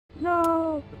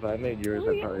No! If I made yours,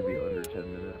 I'd probably be under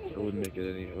 10 minutes. It wouldn't make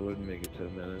it it wouldn't make it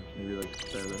 10 minutes. Maybe like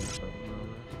 7 or something.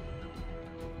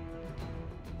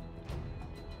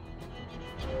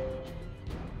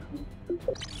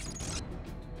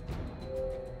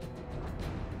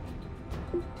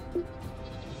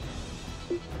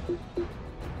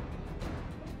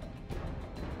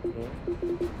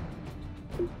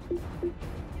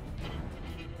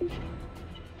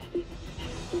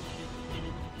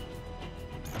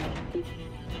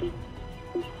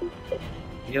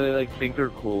 Yeah, they like think they're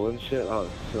cool and shit. Oh,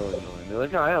 it's so annoying. They're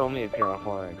like, oh, I only appear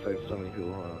offline because I have so many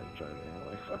people who are like trying to. I'm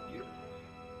like, fuck you.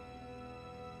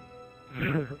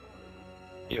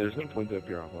 Yeah, there's no point to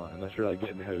appear offline unless you're like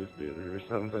getting hosted or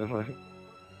something like.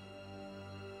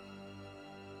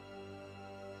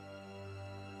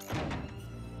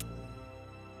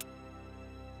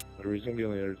 But he's gonna be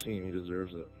on the other team. He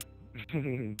deserves it.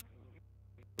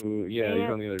 Ooh, yeah, he's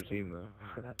on the other team though.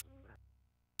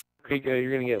 Kriko,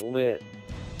 you're gonna get lit.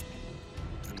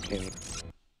 Okay.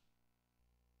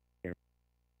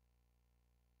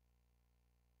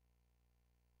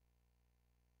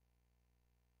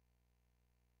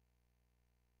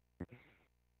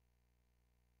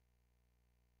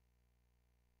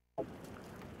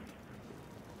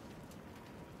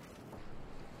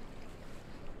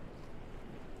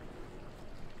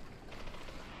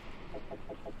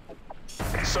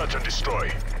 Search and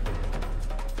destroy.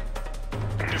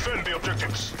 Defend the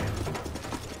objectives.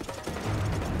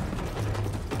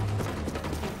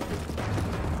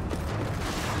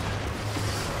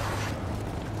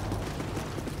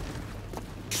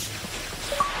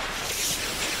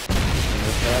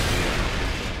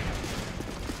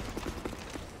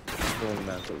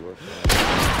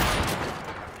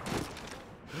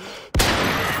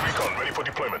 Recon ready for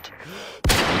deployment.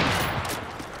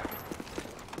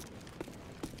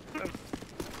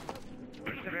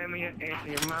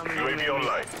 UAV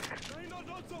online.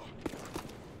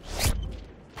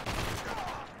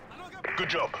 Good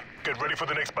job. Get ready for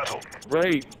the next battle.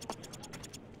 Right.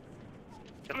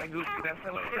 I'm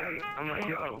like,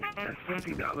 yo, that's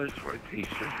 $20 for a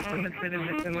t-shirt. I'm gonna sit in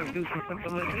this and like do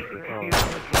something like this.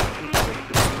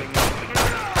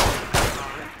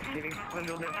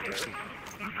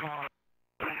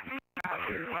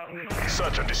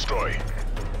 Search and destroy.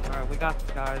 Alright, we got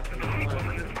this, guys.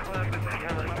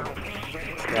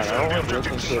 God, I don't want to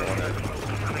listen to it on it.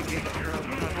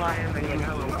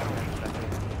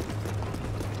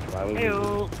 Why would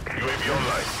Hey-o. UAV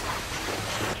online.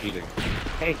 cheating?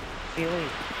 Hey, Steely.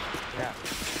 Yeah.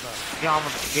 Yeah, I'm a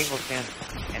Bengals fan,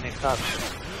 and it sucks.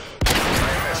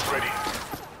 IMS ready.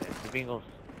 The Bengals.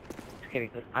 Just kidding.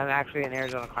 I'm actually an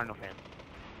Arizona Cardinal fan.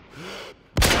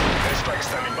 Airstrike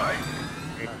standing by.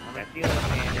 I'm a Steelers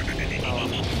fan.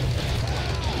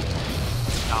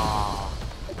 Aww.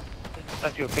 I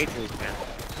thought you were a Patriots fan.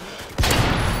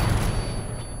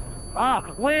 Ah,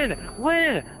 win!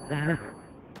 Win!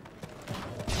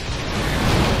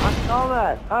 I saw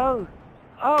that. Oh.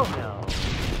 Oh no.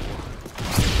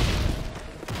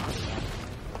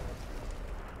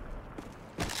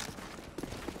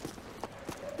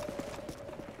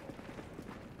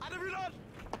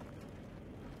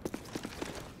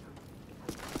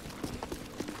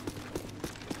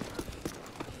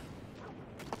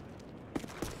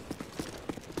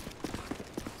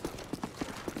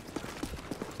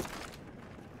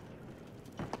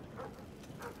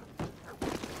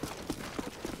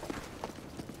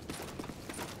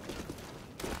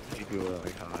 People that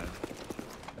like hide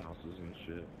houses and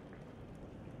shit.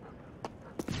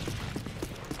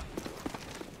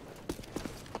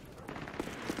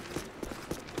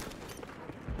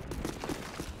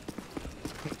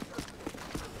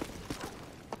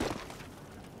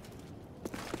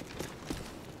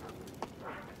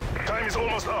 Time is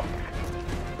almost up.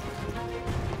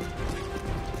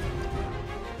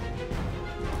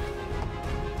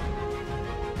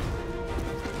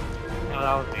 No,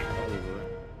 that was me.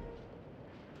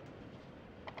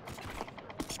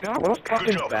 God, what a Good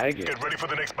fucking job. faggot. Get ready for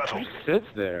the next battle. Who sits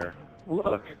there?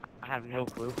 Look. I have no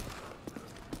clue.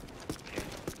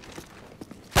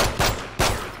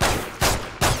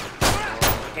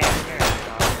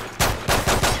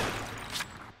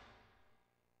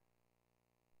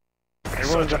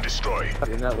 Everyone's Search and destroy.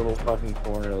 in that little fucking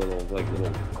corner, little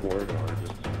corridor,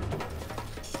 just.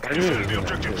 I Defend the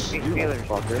objectives. Steelers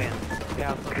fucker. fan.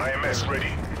 Yeah. IMS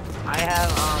ready. I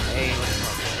have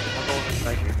a golden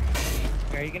striker.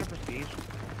 Are you gonna prestige?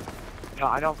 No,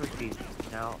 I don't prestige.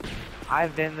 No,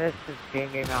 I've been this since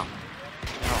game out.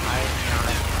 No, I'm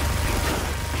not.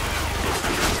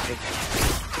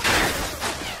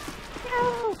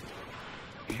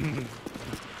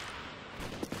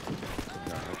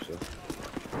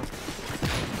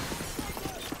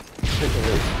 UAV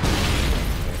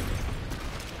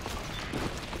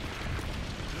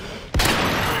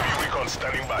recon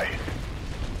standing by.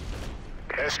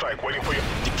 Airstrike waiting for you.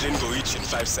 The plane will reach in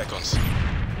 5 seconds.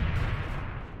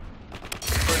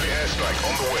 Friendly airstrike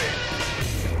on the way.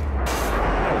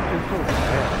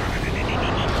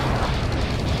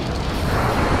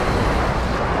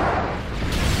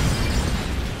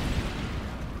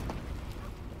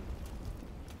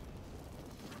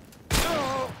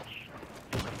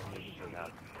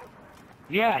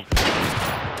 Yes!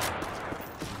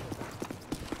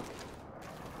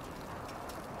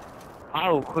 I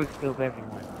will quick scope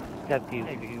everyone. Except you.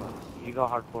 You go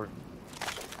hardcore.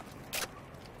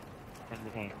 And the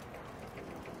tank.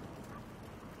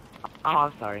 Oh,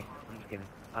 I'm sorry. I'm just kidding.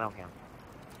 I don't count.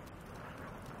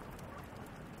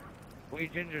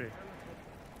 Wait, Ginger.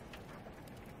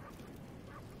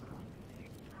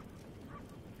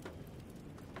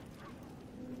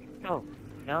 No.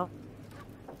 No?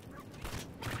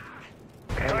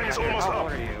 Time is almost How up.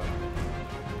 old are you?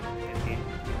 15.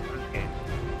 Okay.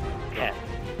 Yes.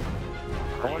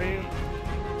 How old are you?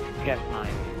 Guess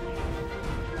mine.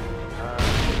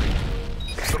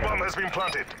 The bomb has been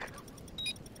planted.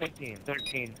 15,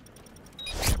 13.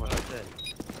 What is it?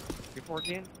 You're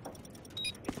 14?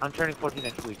 I'm turning 14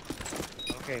 next week.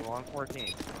 Okay, well I'm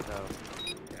 14, so...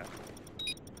 Yeah.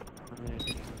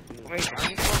 Wait, are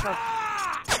you supposed to...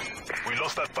 We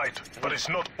lost that fight, but it's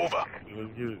not over.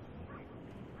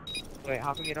 Wait,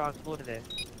 how come you don't have school today?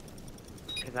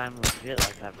 Because I'm legit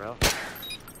like that, bro.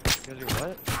 Because you're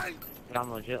what? 'Cause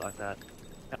I'm legit like that.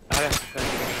 I have to spend a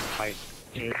fight.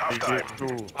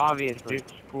 Halftime. Obviously.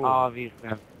 Obviously.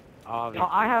 No,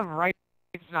 I have rights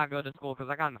to not go to school because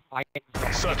I got in a fight.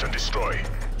 Search and destroy.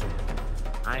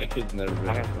 That kid's never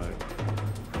been in a fight.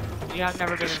 Yeah, I've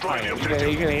never been in a Destroy fight. the You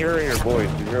objective. can hear it in your voice,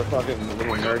 dude. You're a fucking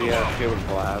little nerdy ass kid with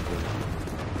glasses.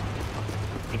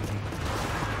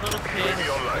 Little kid UAV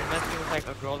online. messing with like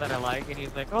a girl that I like, and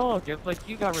he's like, "Oh, just like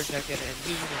you got rejected," and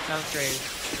he's in the 7th grade.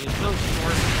 He's so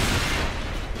short.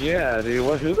 Yeah, dude.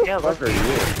 What? Who the fuck are you?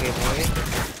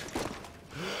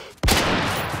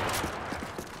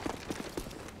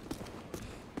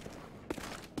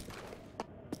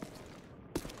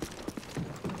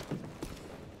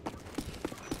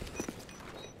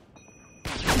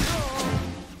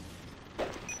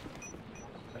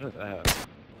 What is that?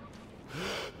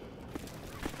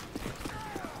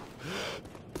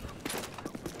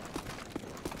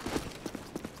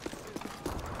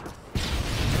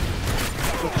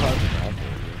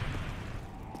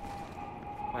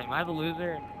 Wait, am I the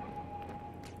loser?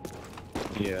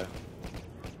 Yeah.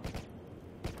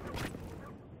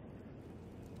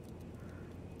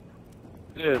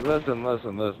 Dude, listen.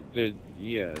 Dude,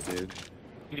 yeah, dude.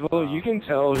 Well, you can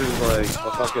tell who's like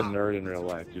a fucking nerd in real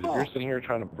life, dude. If you're sitting here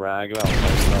trying to brag about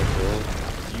fighting about girls,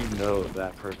 you know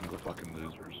that person's a fucking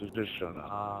loser, so just shut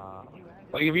up.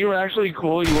 Like, if you were actually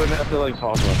cool, you wouldn't have to, like,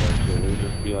 talk about that shit. It would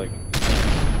just be like...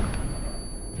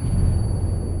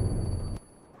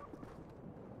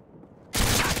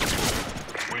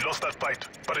 We lost that fight,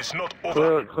 but it's not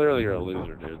over. Clearly you're a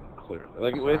loser, dude. Clearly.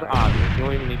 Like, it's obvious. You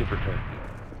don't even need to pretend.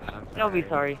 Don't be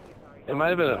sorry. It might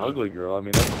have been an ugly girl. I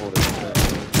mean, that's a whole different thing.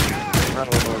 I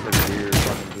don't know if it's weird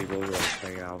fucking people who, like,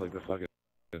 hang out with, like, the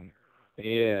fucking...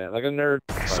 Yeah, like a nerd.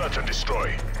 Search and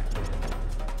destroy.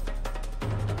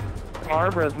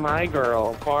 Barbara's my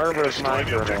girl. Barbara's my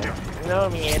Destroy the girl. objective. No,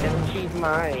 man, she's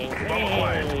mine. Bomb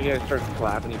acquired. You guys start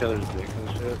slapping each other's dicks and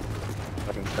shit.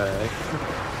 Fucking fag.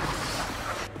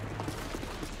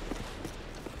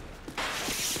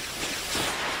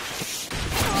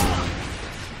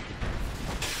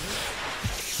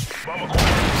 Bomb acquired.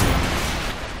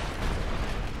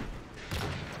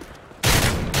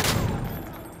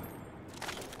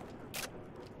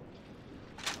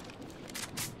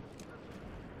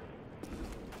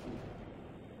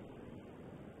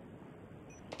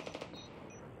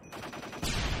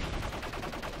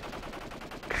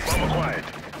 Bomb acquired.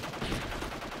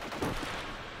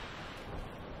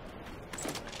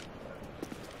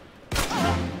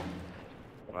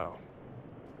 Wow.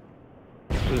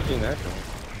 Should have seen that coming.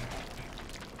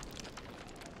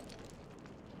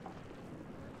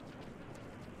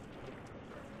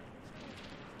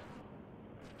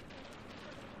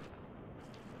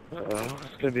 Uh-oh,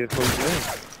 it's gonna be a close game.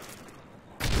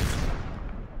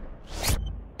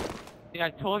 Yeah, I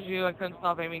told you I couldn't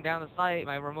stop aiming down the sight.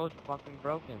 My remote's fucking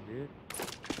broken, dude.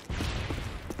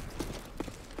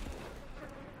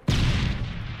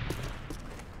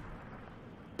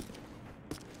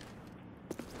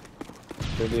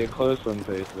 It's gonna be a close one,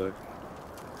 Facebook.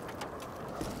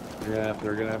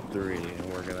 They're gonna have 3,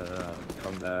 and we're gonna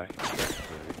come back.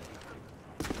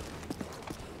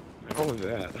 What was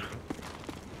that?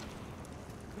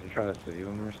 You trying to save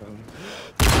him or something?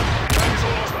 Time is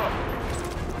almost up.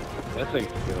 That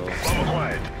takes skill. Bomb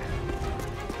acquired.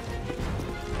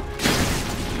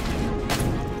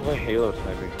 Like Halo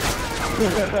sniping. We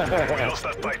lost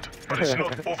that fight, but it's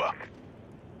not over.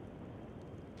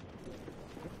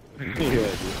 Yeah,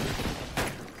 dude.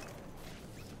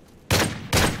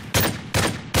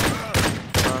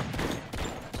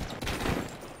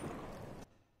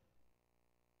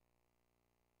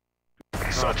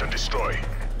 Search and destroy.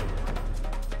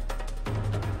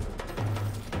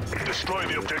 Destroy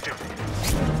the objective.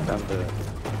 Time to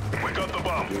We got the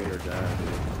bomb. do it or die, dude.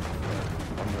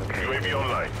 I'm gonna UAV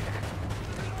online.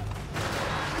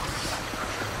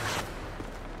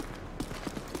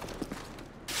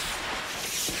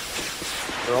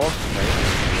 They're all sniping.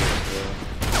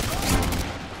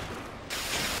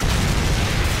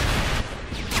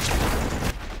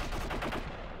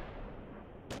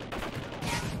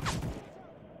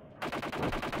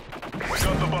 We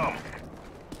got the bomb.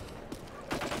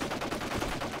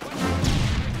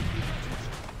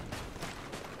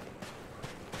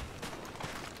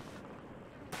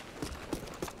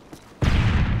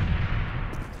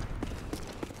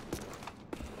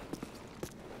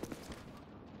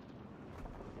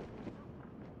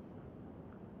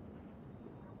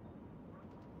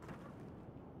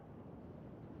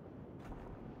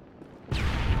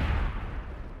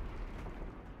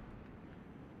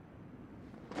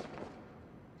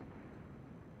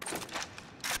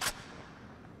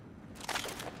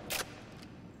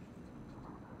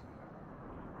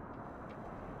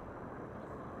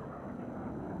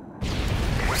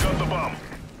 We got the bomb.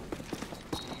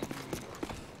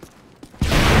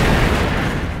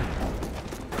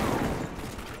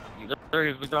 There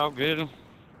is the dog, get him.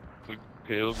 We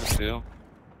killed the still.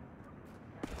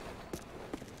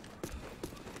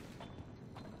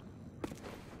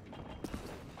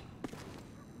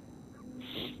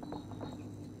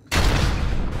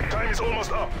 Time is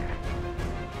almost up.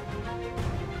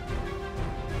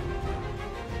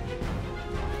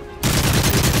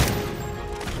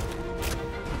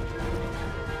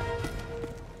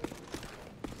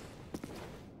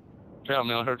 Tell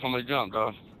me, I heard somebody jump,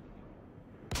 dog.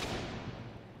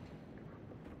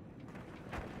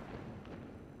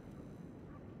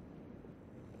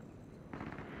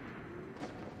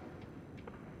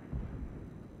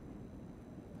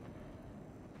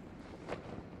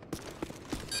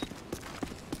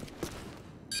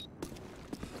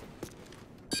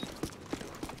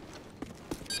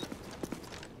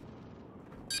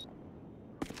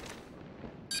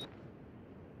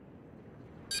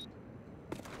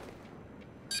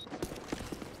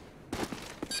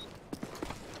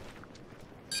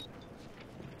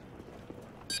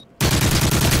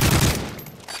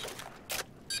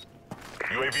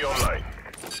 UAV online.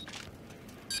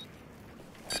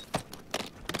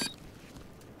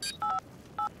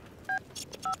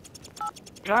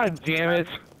 God damn it!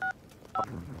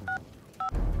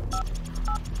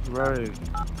 Right.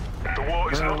 The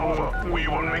war is not over. We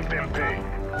will make them pay.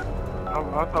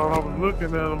 I thought I was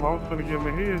looking at him. I was gonna give him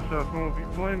a headshot as soon as he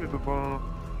planted the bomb.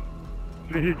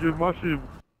 Then he get my shit.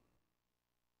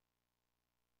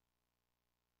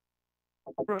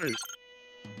 Right.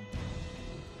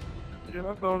 Yeah,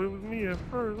 I thought it was me at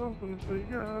first. I was gonna say,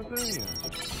 God damn.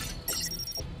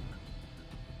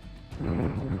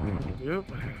 Yep.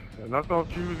 And I thought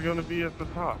you was gonna be at the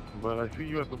top, but I see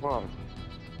you at the bottom.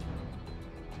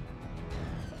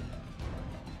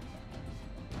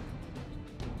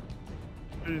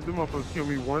 Jeez, them motherfuckers killed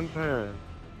me one time.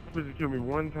 Bitches killed me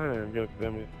one time,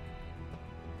 goddammit.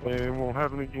 And it won't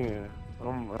happen again. I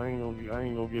ain't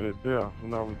gonna get a death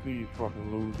not with these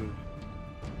fucking losers.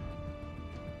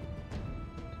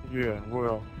 Yeah,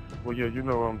 well, yeah, you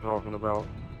know what I'm talking about.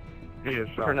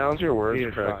 Headshot. Pronounce your words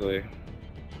Headshot. correctly.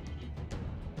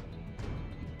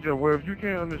 Yeah, well, if you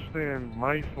can't understand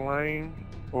my slang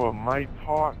or my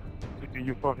talk, then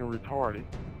you're fucking retarded.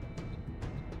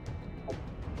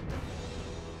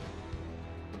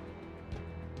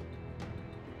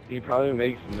 He probably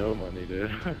makes no money,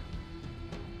 dude.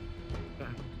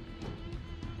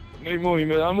 Make money,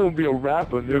 man. I'm gonna be a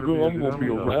rapper, nigga. I'm gonna be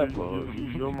a rapper.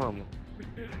 Your mama.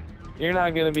 You're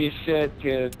not gonna be shit,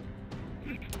 kid.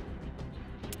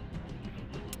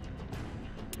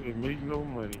 They make no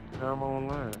money. I'm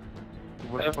online.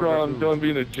 After I'm done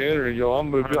being a janitor, yo,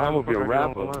 I'm gonna be a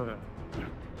rapper.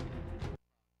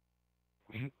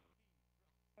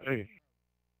 Hey.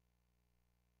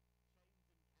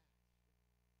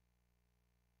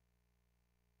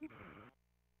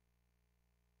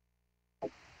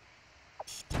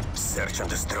 Search and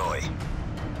destroy.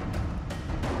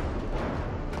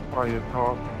 fire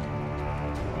talk.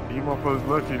 You motherfuckers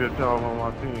lucky that y'all on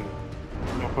my team.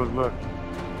 You motherfuckers lucky.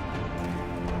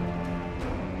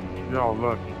 Y'all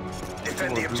lucky.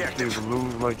 Defend the objective. You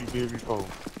lose like you did before.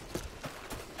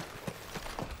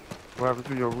 What happened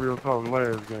to your real talk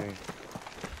last game?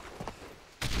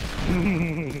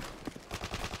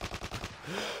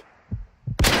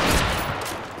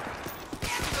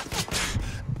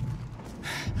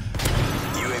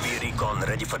 UAV recon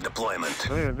ready for deployment.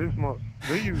 Man, this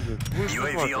they use a switch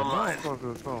UAV like online. A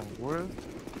motherfucker or something, boy.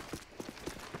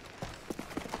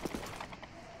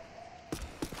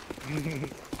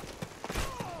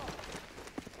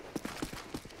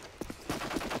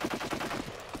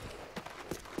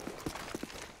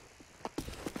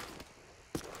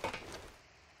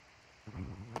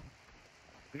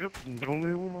 Yep, don't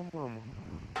live with my mama.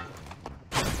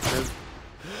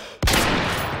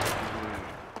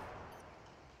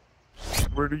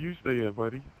 Where do you stay at,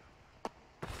 buddy?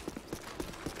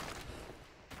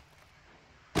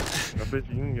 I bet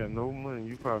you ain't got no money.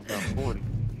 You probably got 40.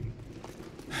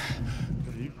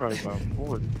 You probably about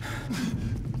 40. You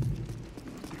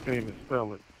can't even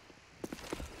spell it.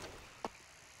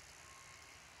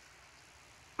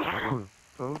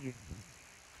 Told you.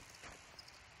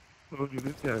 Told you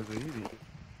this guy's an idiot.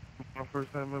 My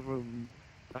first time ever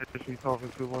actually talking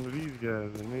to one of these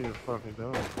guys, and they are fucking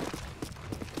dumb.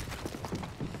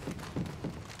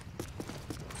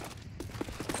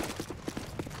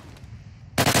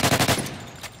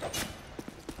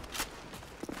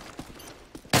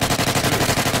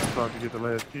 I'm about to get the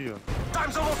last kill.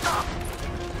 Time's almost up!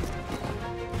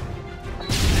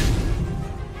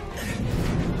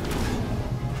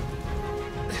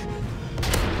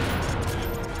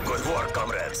 Good work,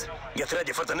 comrades. Get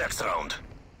ready for the next round.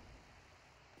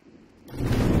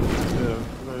 Yeah,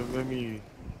 let me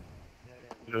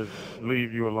just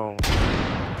leave you alone.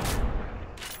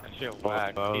 That shit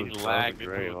whack. He lagged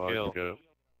into a kill.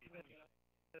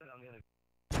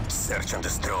 Search and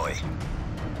destroy.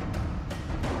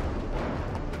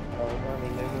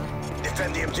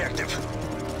 Defend the objective.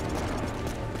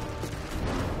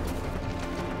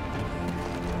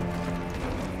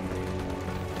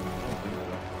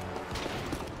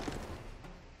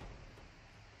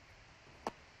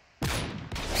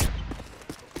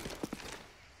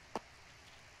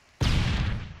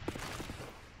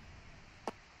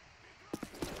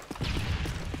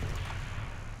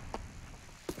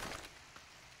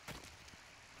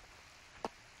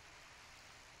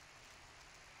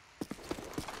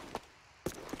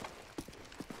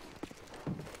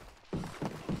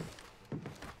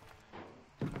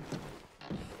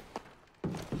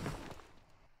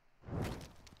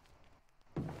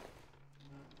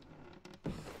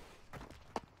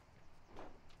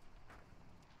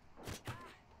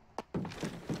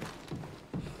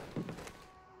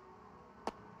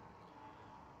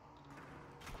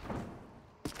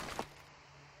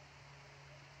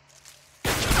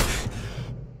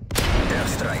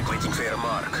 Airstrike waiting for your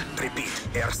mark. Repeat,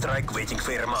 airstrike waiting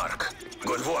for your mark.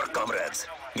 Good work, comrades.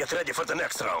 Get ready for the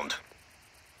next round.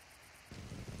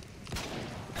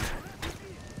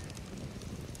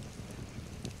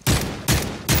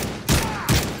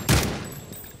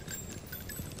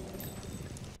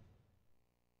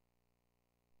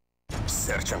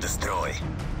 Search and destroy.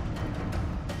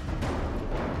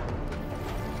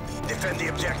 Defend the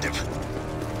objective.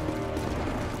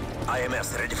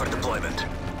 IMS ready for deployment.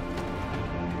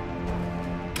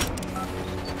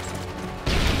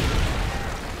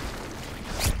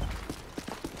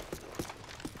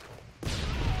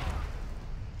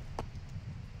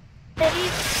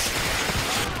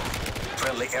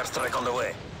 Friendly airstrike on the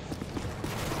way.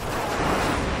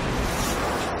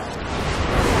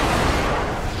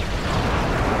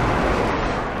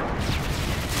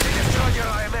 They destroyed your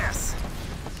IMS.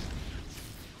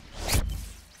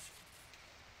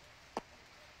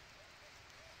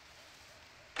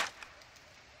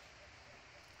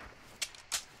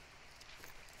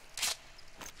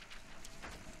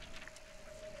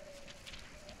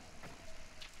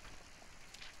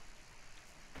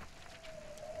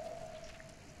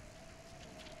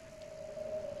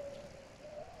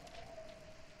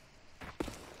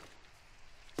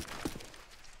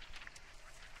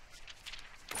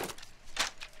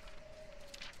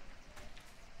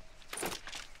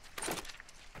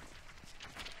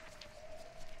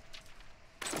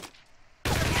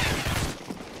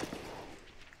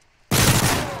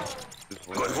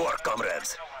 Good work,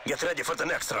 comrades. Get ready for the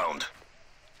next round.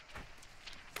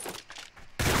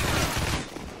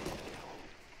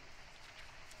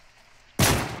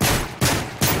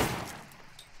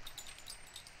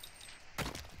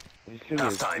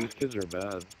 These kids are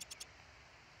bad.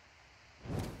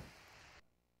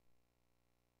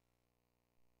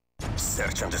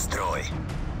 Search and destroy.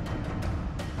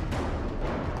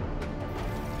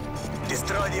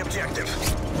 Destroy the objective.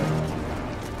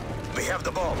 We have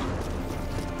the bomb.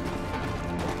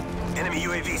 Enemy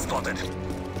UAV spotted.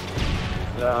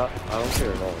 Nah, I don't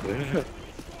care at all, dude.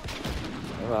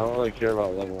 I don't really care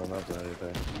about leveling up or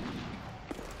anything.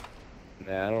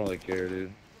 Nah, I don't really care,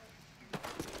 dude.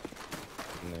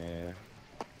 Nah.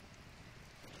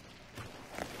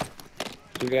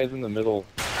 Two guys in the middle.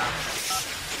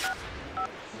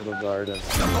 Middle garden. The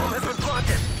bomb has been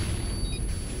planted.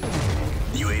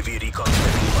 UAV recon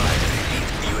standing by. Repeat,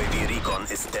 UAV recon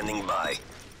is standing by.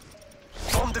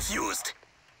 Bomb defused.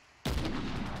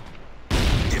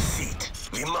 Defeat.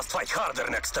 We must fight harder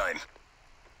next time.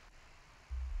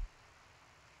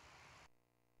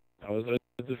 How was it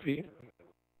a defeat?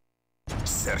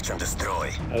 Search and destroy.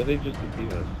 How did they just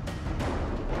defeat us?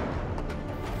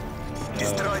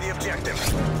 Destroy the objective.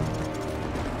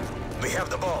 We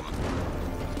have the bomb.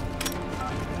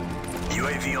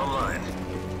 UAV online.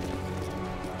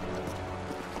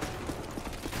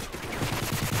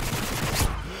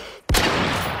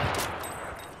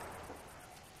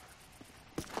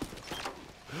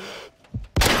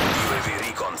 UAV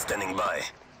recon standing by.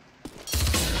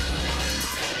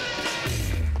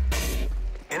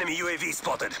 Enemy UAV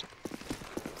spotted.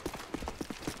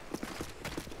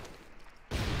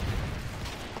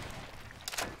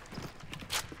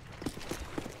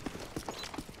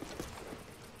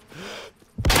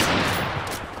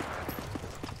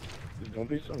 Dude, don't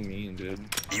be so mean, dude.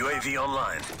 UAV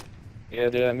online. Yeah,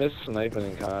 dude, I miss sniping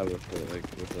in COD with the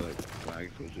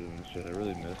flag switches and shit. I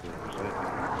really miss it.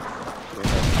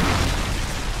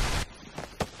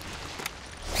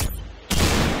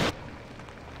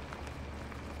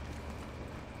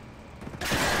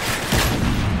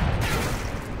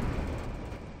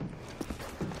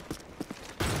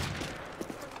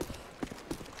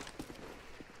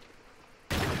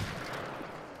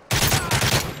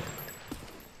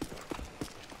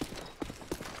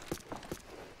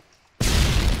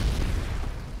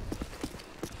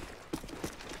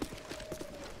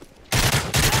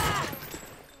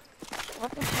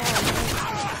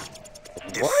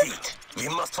 Defeat. We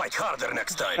must fight harder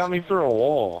next time. Shot me through a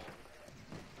wall.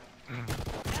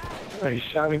 He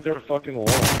shot me through a fucking wall.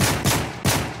 Nah,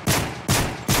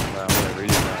 whatever,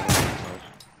 he's not.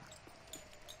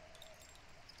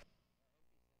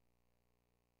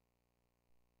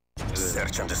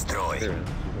 Search and destroy. There it is.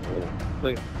 It's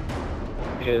like,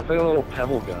 yeah, it's like a little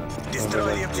pebble gun.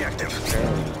 Destroy the objective.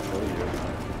 Apparently just kill you.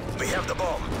 We have the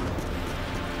bomb.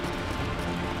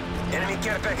 Enemy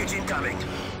care package incoming.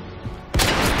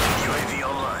 UAV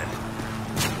online.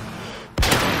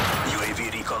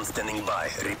 UAV recon standing by.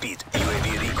 Repeat,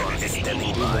 UAV recon is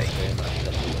standing by.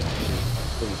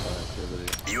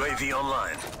 UAV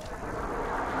online.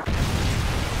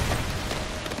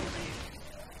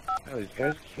 Oh, these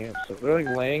guys can't. So they're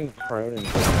like laying prone and.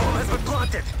 The bomb has been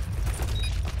planted.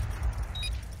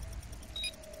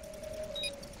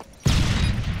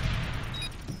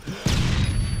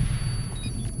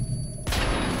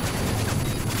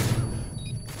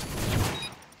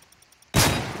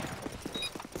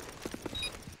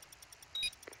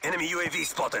 Enemy UAV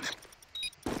spotted.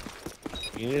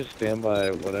 You need to stand by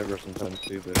whatever sometimes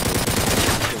stupid.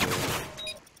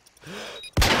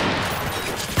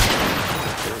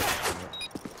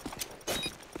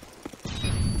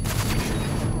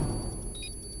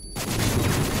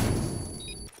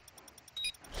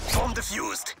 Bomb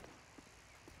defused.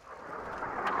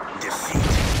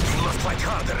 Defeat. We must fight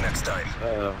harder next time.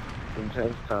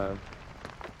 Intense time.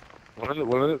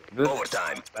 This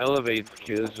Overtime. elevates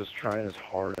kids just trying his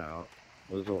heart out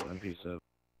with his little MP7.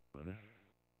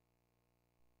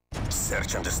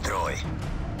 Search and destroy.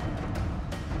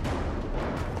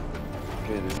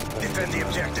 Okay, dude. Defend the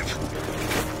objective.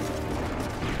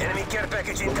 Enemy care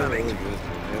package Those are incoming. really good.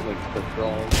 They have like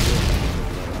patrol.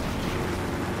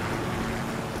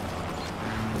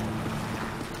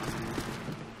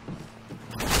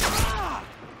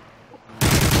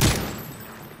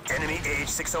 Enemy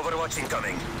H6 Overwatch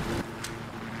incoming.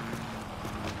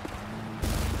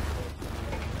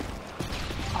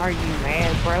 Are you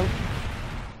mad, bro?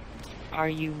 Are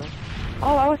you mad?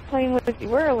 Oh, I was playing with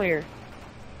you earlier.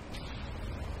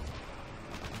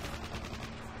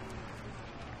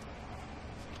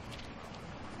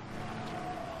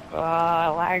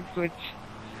 Lag switch.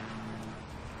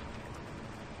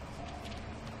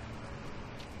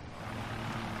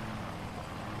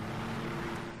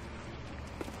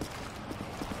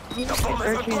 The bomb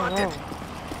has been planted.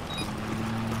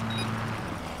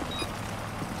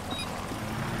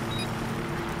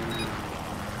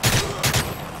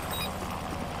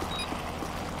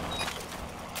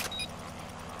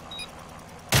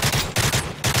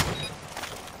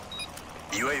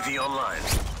 UAV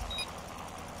online.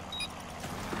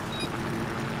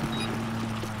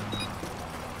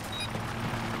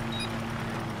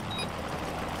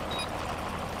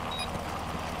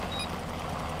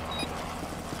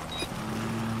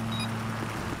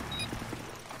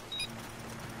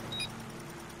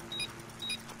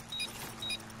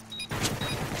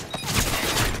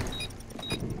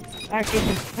 Back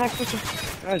kitchen.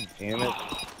 God damn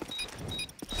it.